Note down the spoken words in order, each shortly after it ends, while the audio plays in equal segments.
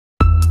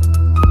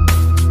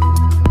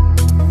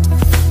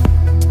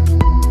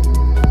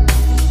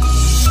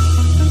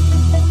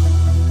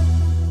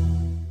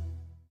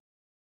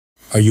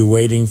Are you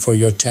waiting for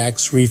your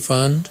tax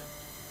refund?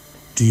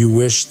 Do you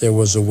wish there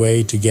was a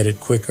way to get it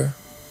quicker?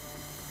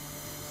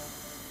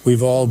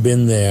 We've all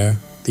been there,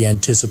 the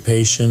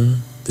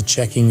anticipation, the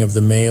checking of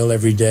the mail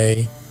every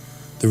day,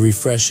 the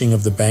refreshing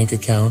of the bank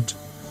account.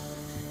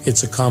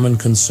 It's a common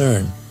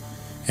concern,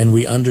 and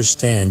we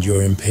understand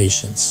your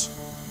impatience.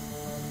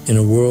 In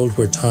a world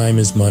where time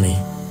is money,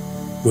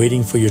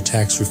 waiting for your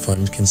tax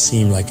refund can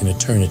seem like an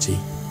eternity.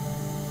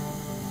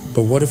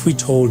 But what if we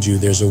told you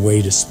there's a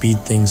way to speed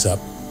things up?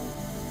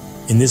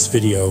 In this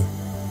video,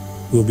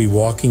 we'll be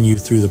walking you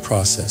through the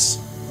process,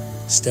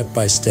 step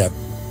by step,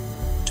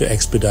 to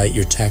expedite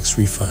your tax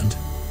refund.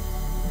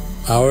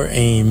 Our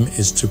aim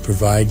is to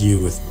provide you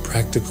with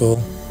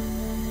practical,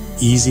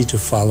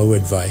 easy-to-follow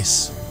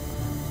advice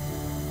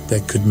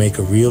that could make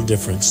a real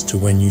difference to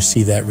when you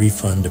see that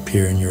refund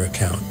appear in your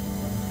account.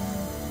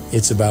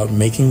 It's about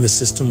making the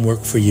system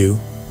work for you,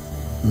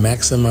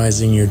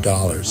 maximizing your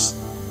dollars,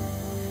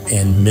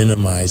 and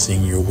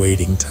minimizing your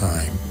waiting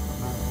time.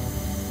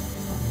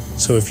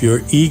 So if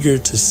you're eager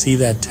to see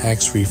that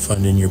tax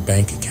refund in your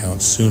bank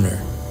account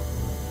sooner,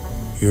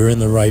 you're in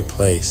the right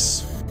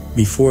place.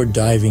 Before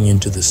diving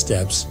into the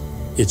steps,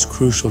 it's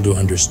crucial to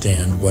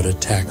understand what a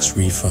tax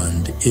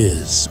refund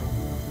is.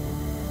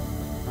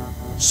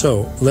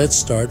 So let's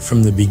start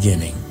from the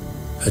beginning.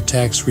 A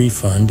tax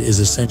refund is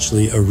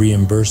essentially a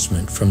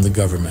reimbursement from the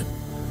government.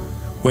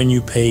 When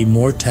you pay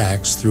more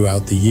tax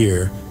throughout the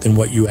year than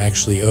what you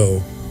actually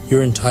owe,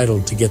 you're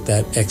entitled to get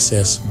that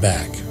excess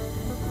back.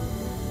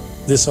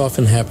 This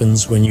often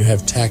happens when you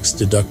have tax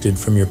deducted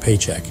from your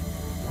paycheck,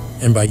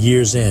 and by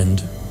year's end,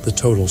 the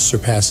total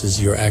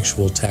surpasses your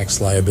actual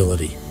tax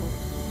liability.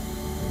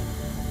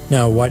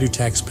 Now, why do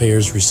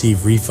taxpayers receive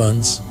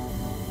refunds?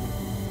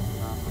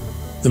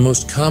 The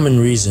most common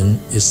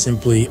reason is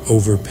simply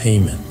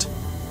overpayment.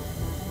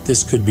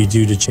 This could be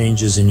due to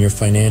changes in your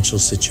financial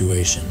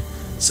situation,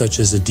 such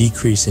as a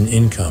decrease in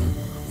income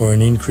or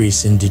an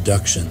increase in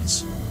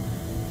deductions.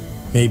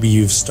 Maybe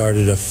you've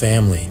started a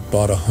family,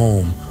 bought a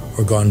home,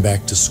 or gone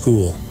back to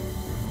school.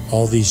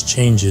 All these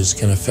changes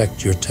can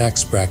affect your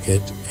tax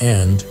bracket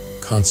and,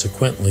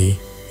 consequently,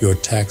 your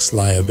tax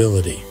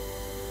liability.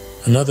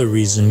 Another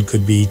reason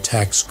could be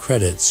tax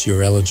credits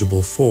you're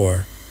eligible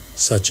for,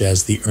 such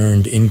as the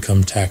Earned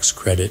Income Tax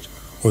Credit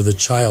or the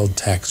Child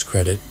Tax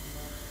Credit.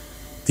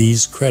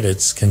 These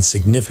credits can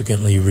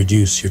significantly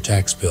reduce your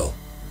tax bill,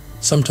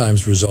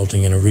 sometimes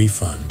resulting in a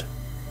refund.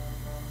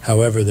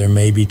 However, there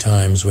may be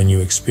times when you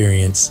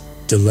experience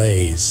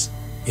delays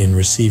in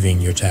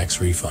receiving your tax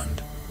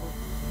refund.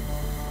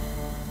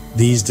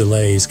 These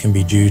delays can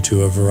be due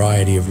to a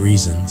variety of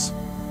reasons.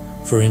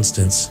 For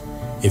instance,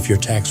 if your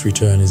tax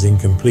return is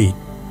incomplete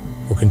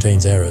or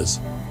contains errors,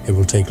 it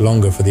will take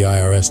longer for the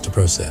IRS to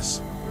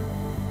process.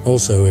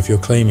 Also, if you're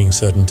claiming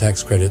certain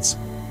tax credits,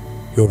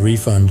 your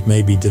refund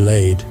may be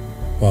delayed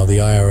while the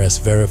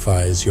IRS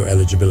verifies your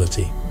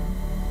eligibility.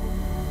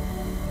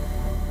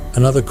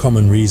 Another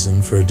common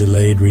reason for a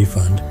delayed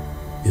refund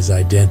is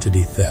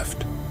identity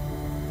theft.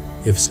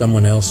 If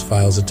someone else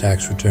files a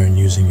tax return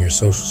using your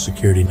Social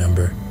Security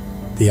number,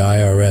 the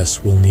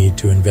IRS will need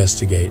to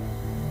investigate,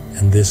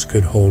 and this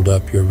could hold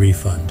up your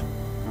refund.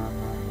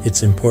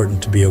 It's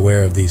important to be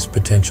aware of these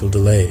potential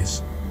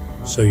delays,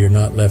 so you're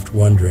not left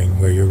wondering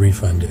where your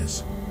refund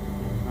is.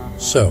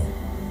 So,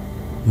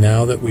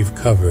 now that we've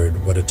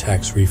covered what a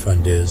tax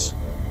refund is,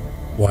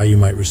 why you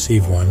might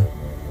receive one,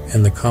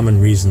 and the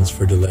common reasons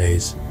for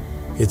delays,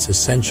 it's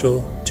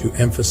essential to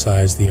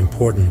emphasize the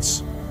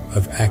importance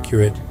of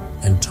accurate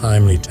and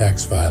timely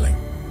tax filing.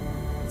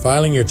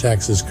 Filing your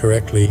taxes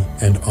correctly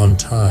and on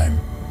time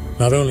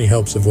not only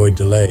helps avoid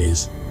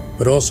delays,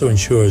 but also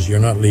ensures you're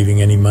not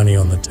leaving any money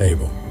on the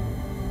table.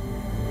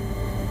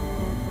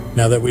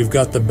 Now that we've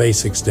got the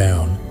basics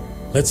down,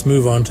 let's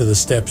move on to the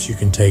steps you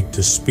can take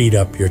to speed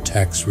up your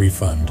tax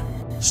refund.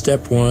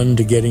 Step 1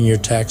 to getting your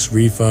tax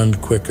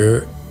refund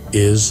quicker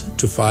is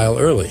to file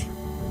early.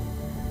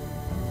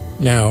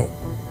 Now,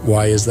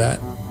 why is that?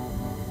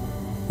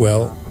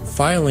 Well,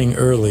 filing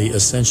early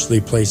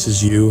essentially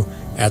places you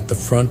at the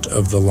front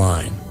of the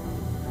line.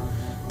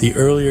 The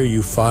earlier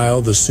you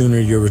file, the sooner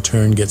your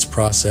return gets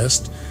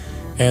processed,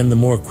 and the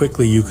more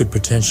quickly you could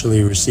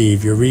potentially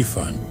receive your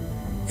refund.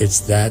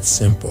 It's that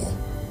simple.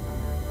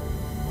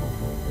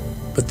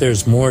 But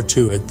there's more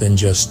to it than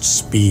just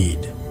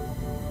speed.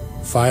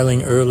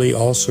 Filing early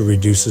also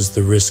reduces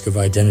the risk of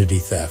identity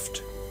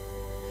theft.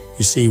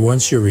 You see,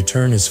 once your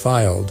return is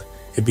filed,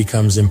 it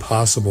becomes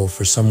impossible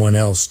for someone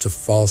else to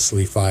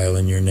falsely file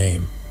in your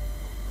name.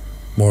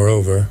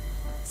 Moreover,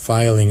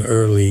 filing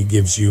early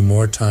gives you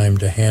more time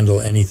to handle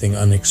anything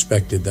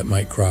unexpected that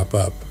might crop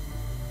up.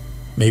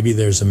 Maybe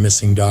there's a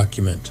missing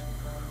document,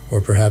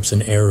 or perhaps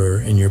an error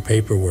in your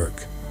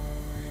paperwork.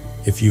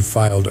 If you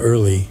filed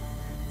early,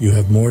 you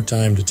have more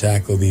time to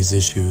tackle these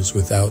issues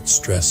without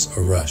stress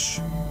or rush.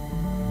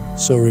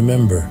 So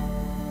remember,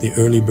 the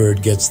early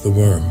bird gets the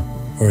worm,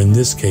 or in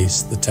this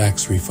case, the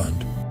tax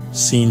refund.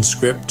 Scene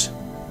script.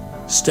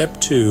 Step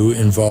 2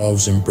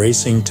 involves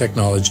embracing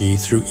technology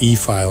through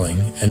e-filing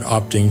and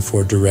opting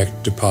for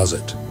direct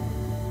deposit.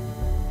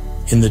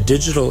 In the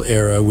digital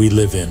era we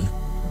live in,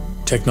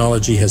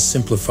 technology has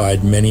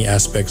simplified many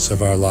aspects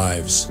of our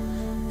lives,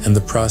 and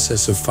the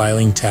process of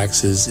filing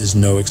taxes is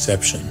no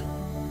exception.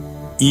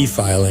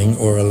 E-filing,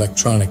 or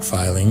electronic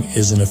filing,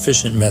 is an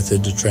efficient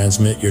method to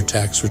transmit your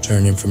tax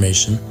return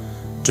information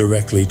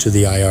directly to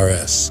the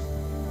IRS.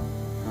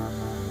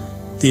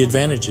 The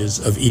advantages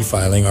of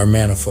e-filing are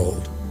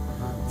manifold.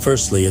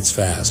 Firstly, it's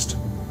fast.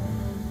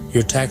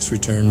 Your tax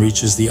return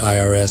reaches the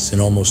IRS in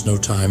almost no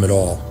time at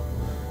all.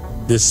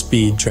 This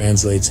speed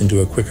translates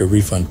into a quicker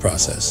refund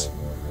process,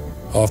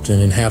 often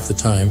in half the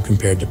time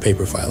compared to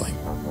paper filing.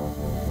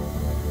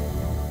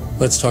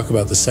 Let's talk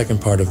about the second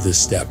part of this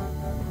step,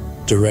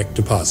 direct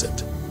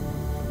deposit.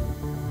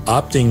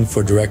 Opting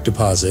for direct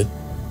deposit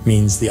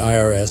means the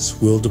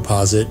IRS will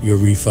deposit your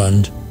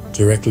refund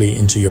directly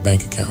into your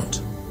bank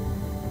account.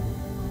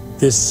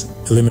 This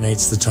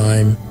eliminates the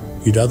time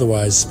you'd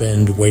otherwise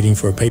spend waiting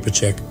for a paper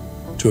check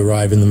to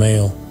arrive in the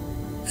mail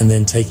and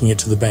then taking it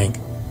to the bank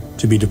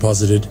to be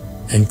deposited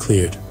and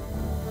cleared.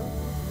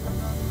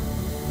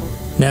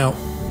 Now,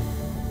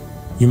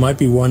 you might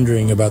be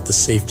wondering about the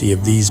safety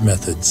of these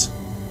methods.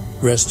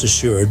 Rest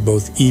assured,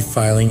 both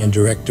e-filing and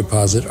direct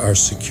deposit are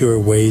secure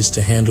ways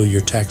to handle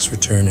your tax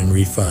return and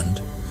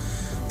refund.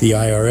 The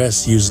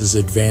IRS uses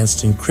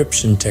advanced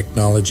encryption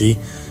technology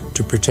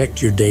to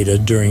protect your data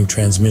during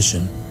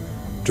transmission.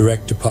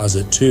 Direct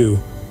deposit, too,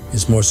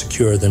 is more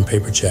secure than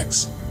paper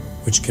checks,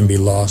 which can be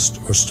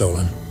lost or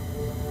stolen.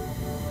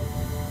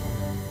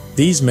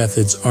 These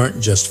methods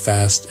aren't just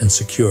fast and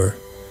secure,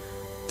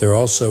 they're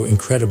also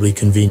incredibly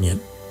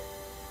convenient.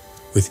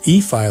 With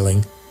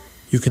e-filing,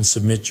 you can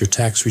submit your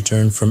tax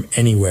return from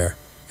anywhere,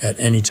 at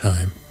any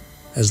time,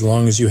 as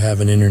long as you have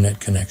an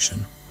internet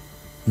connection.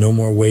 No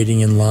more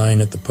waiting in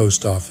line at the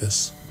post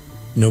office.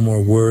 No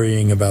more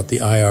worrying about the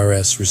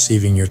IRS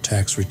receiving your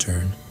tax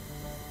return.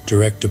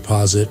 Direct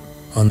deposit,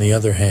 on the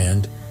other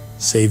hand,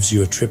 saves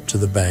you a trip to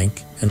the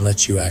bank and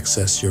lets you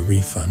access your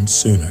refund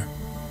sooner.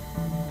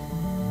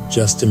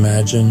 Just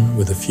imagine,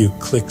 with a few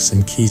clicks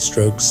and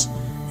keystrokes,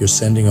 you're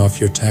sending off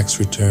your tax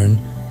return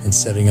and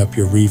setting up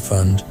your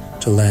refund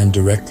to land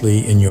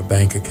directly in your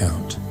bank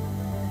account.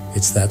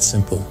 It's that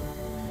simple,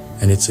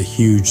 and it's a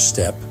huge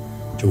step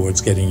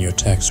towards getting your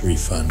tax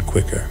refund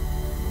quicker.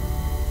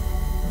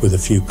 With a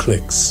few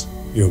clicks,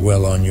 you're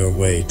well on your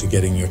way to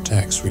getting your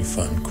tax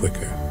refund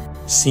quicker.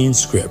 Scene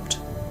script.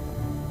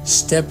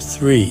 Step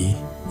 3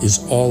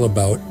 is all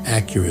about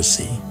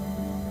accuracy.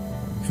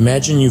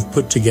 Imagine you've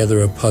put together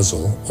a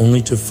puzzle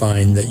only to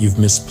find that you've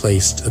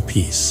misplaced a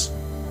piece.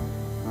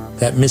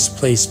 That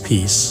misplaced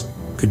piece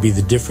could be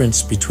the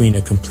difference between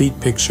a complete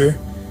picture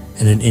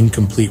and an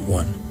incomplete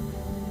one.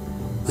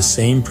 The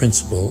same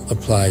principle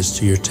applies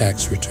to your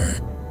tax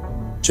return.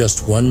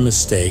 Just one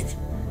mistake,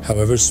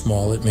 however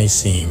small it may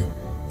seem,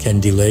 can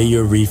delay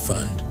your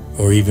refund,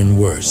 or even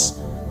worse,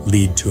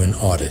 lead to an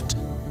audit.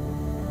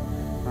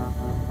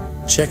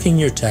 Checking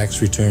your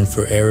tax return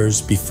for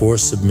errors before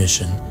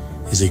submission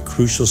is a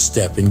crucial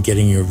step in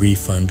getting your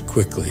refund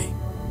quickly.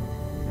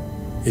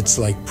 It's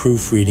like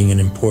proofreading an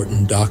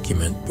important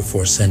document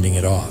before sending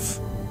it off.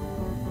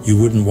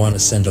 You wouldn't want to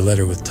send a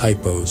letter with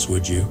typos,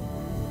 would you?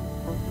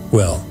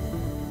 Well,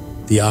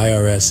 the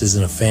IRS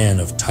isn't a fan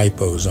of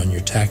typos on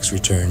your tax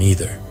return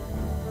either.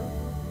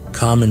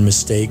 Common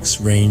mistakes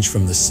range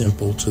from the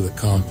simple to the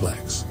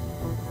complex.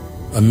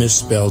 A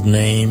misspelled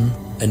name,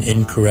 an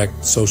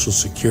incorrect social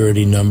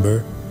security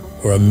number,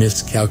 or a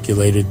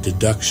miscalculated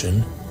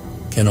deduction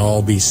can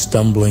all be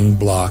stumbling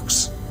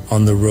blocks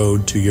on the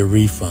road to your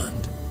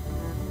refund.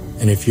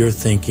 And if you're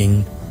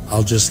thinking,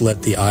 I'll just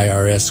let the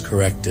IRS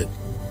correct it,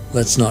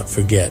 let's not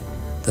forget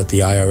that the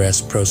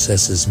IRS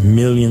processes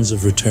millions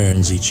of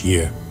returns each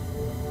year.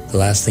 The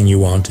last thing you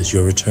want is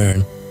your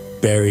return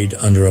buried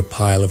under a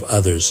pile of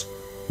others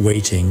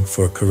waiting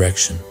for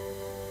correction.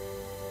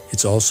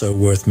 It's also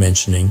worth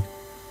mentioning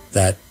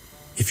that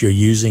if you're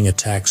using a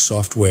tax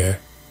software,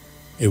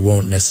 it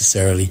won't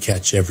necessarily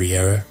catch every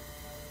error.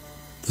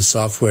 The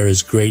software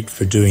is great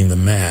for doing the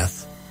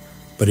math,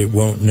 but it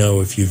won't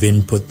know if you've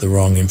input the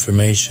wrong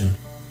information,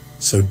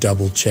 so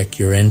double check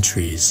your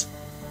entries.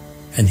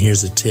 And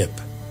here's a tip: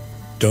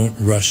 don't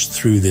rush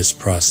through this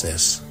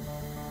process.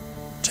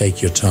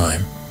 Take your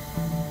time.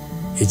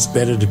 It's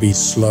better to be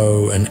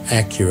slow and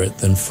accurate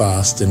than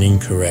fast and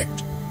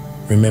incorrect.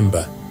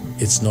 Remember,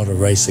 it's not a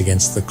race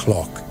against the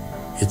clock.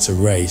 It's a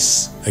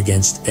race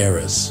against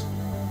errors.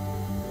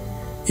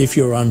 If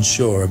you're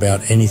unsure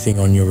about anything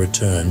on your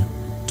return,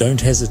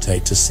 don't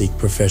hesitate to seek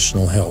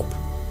professional help.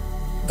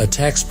 A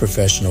tax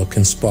professional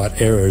can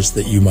spot errors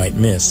that you might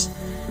miss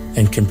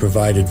and can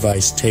provide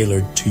advice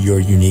tailored to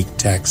your unique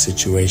tax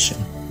situation.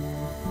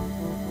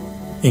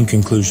 In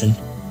conclusion,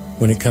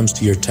 when it comes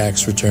to your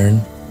tax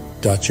return,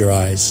 dot your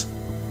I's,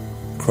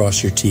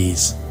 cross your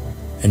T's,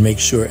 and make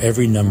sure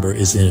every number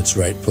is in its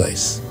right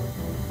place.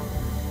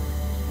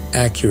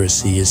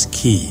 Accuracy is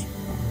key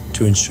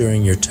to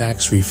ensuring your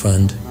tax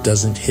refund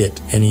doesn't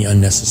hit any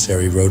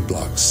unnecessary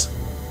roadblocks.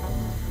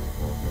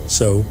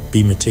 So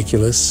be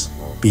meticulous,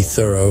 be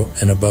thorough,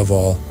 and above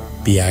all,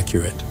 be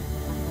accurate.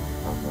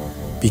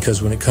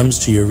 Because when it comes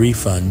to your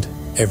refund,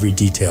 every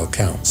detail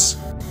counts.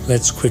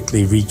 Let's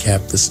quickly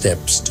recap the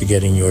steps to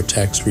getting your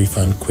tax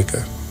refund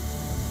quicker.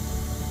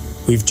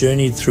 We've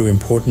journeyed through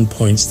important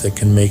points that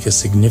can make a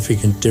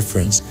significant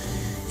difference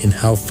in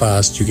how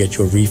fast you get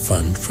your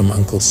refund from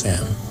Uncle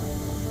Sam.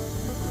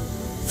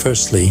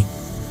 Firstly,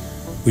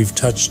 we've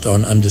touched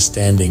on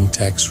understanding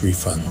tax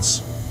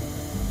refunds.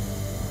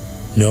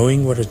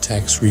 Knowing what a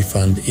tax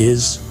refund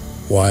is,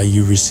 why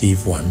you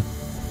receive one,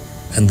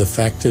 and the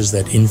factors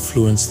that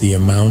influence the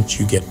amount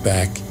you get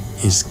back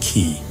is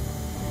key.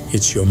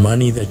 It's your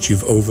money that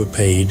you've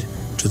overpaid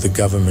to the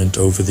government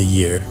over the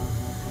year,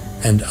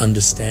 and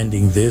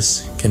understanding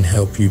this can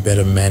help you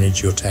better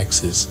manage your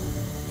taxes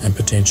and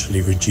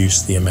potentially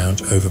reduce the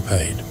amount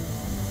overpaid.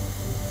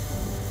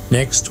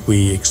 Next,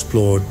 we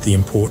explored the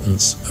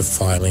importance of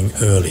filing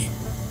early.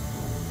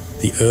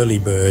 The early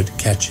bird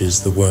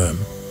catches the worm,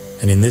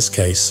 and in this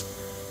case,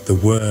 the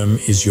worm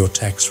is your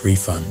tax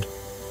refund.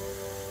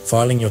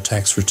 Filing your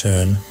tax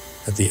return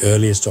at the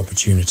earliest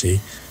opportunity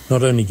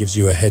not only gives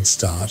you a head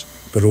start,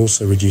 but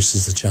also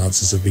reduces the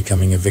chances of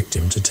becoming a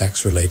victim to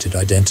tax-related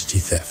identity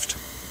theft.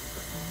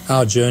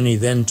 Our journey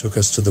then took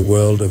us to the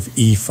world of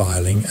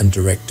e-filing and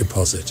direct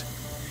deposit.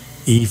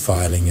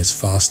 E-filing is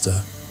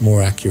faster,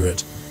 more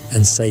accurate,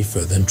 and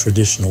safer than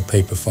traditional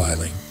paper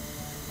filing.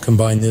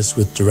 Combine this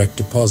with direct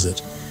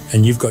deposit,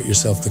 and you've got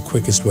yourself the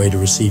quickest way to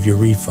receive your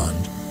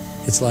refund.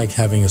 It's like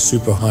having a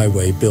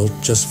superhighway built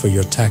just for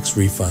your tax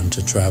refund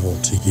to travel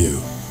to you.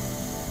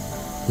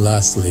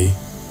 Lastly,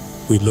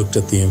 we looked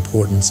at the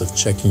importance of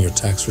checking your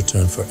tax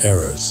return for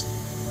errors.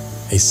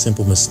 A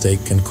simple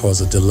mistake can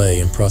cause a delay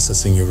in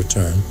processing your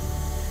return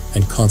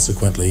and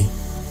consequently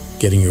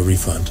getting your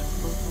refund.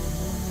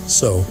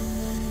 So,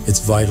 it's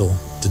vital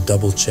to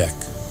double check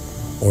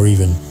or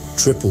even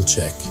triple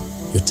check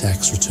your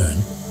tax return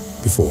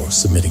before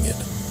submitting it.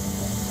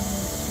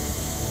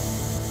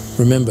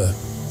 Remember,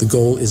 the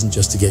goal isn't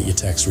just to get your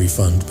tax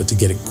refund, but to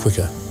get it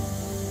quicker.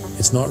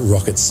 It's not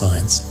rocket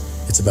science.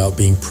 It's about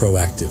being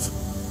proactive,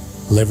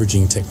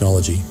 leveraging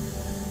technology,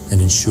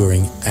 and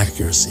ensuring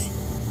accuracy.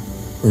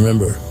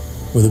 Remember,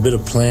 with a bit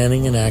of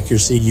planning and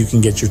accuracy, you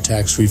can get your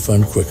tax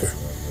refund quicker.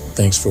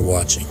 Thanks for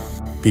watching.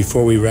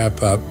 Before we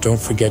wrap up, don't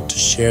forget to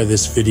share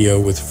this video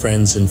with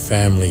friends and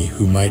family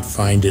who might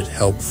find it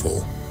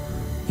helpful.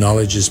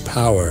 Knowledge is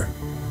power,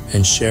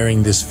 and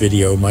sharing this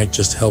video might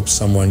just help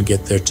someone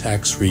get their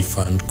tax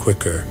refund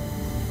quicker.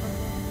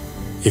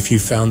 If you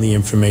found the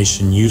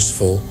information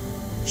useful,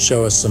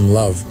 show us some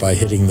love by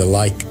hitting the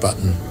like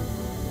button.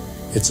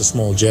 It's a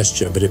small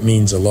gesture, but it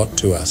means a lot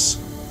to us.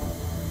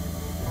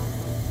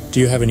 Do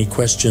you have any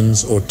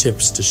questions or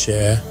tips to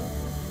share?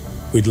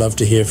 We'd love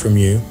to hear from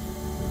you.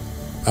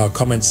 Our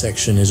comment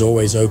section is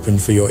always open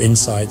for your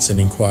insights and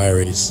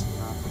inquiries.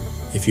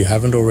 If you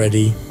haven't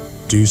already,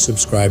 do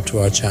subscribe to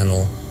our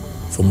channel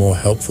for more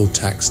helpful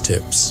tax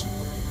tips.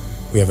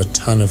 We have a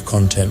ton of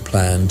content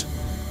planned,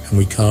 and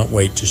we can't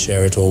wait to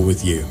share it all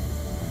with you.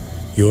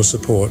 Your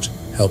support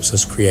helps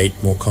us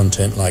create more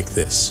content like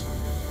this.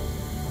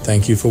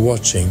 Thank you for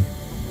watching,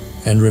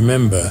 and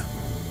remember,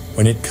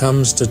 when it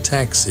comes to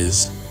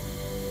taxes,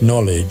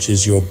 knowledge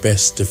is your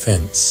best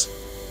defense.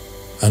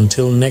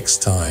 Until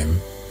next time,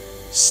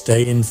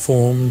 stay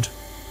informed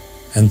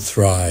and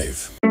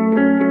thrive.